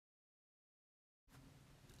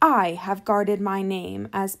I have guarded my name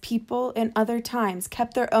as people in other times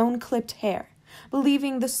kept their own clipped hair,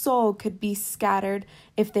 believing the soul could be scattered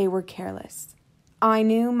if they were careless. I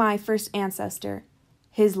knew my first ancestor,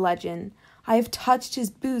 his legend. I have touched his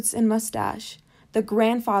boots and mustache, the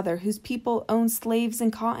grandfather whose people owned slaves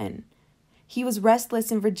and cotton. He was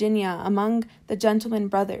restless in Virginia among the gentleman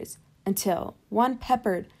brothers, until, one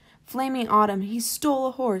peppered, flaming autumn, he stole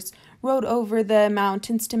a horse, rode over the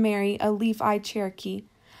mountains to marry a leaf-eyed Cherokee.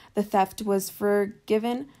 The theft was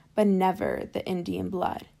forgiven, but never the Indian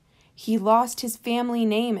blood. He lost his family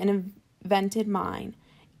name and invented mine,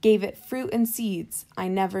 gave it fruit and seeds. I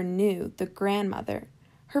never knew the grandmother.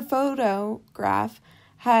 Her photograph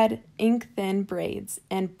had ink-thin braids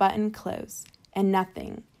and buttoned clothes, and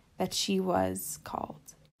nothing that she was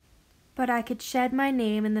called. But I could shed my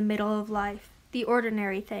name in the middle of life, the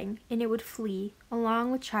ordinary thing, and it would flee,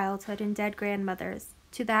 along with childhood and dead grandmothers,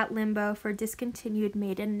 to that limbo for discontinued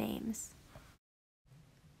maiden names.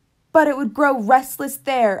 But it would grow restless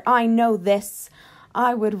there, I know this.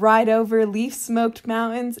 I would ride over leaf-smoked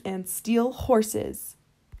mountains and steal horses.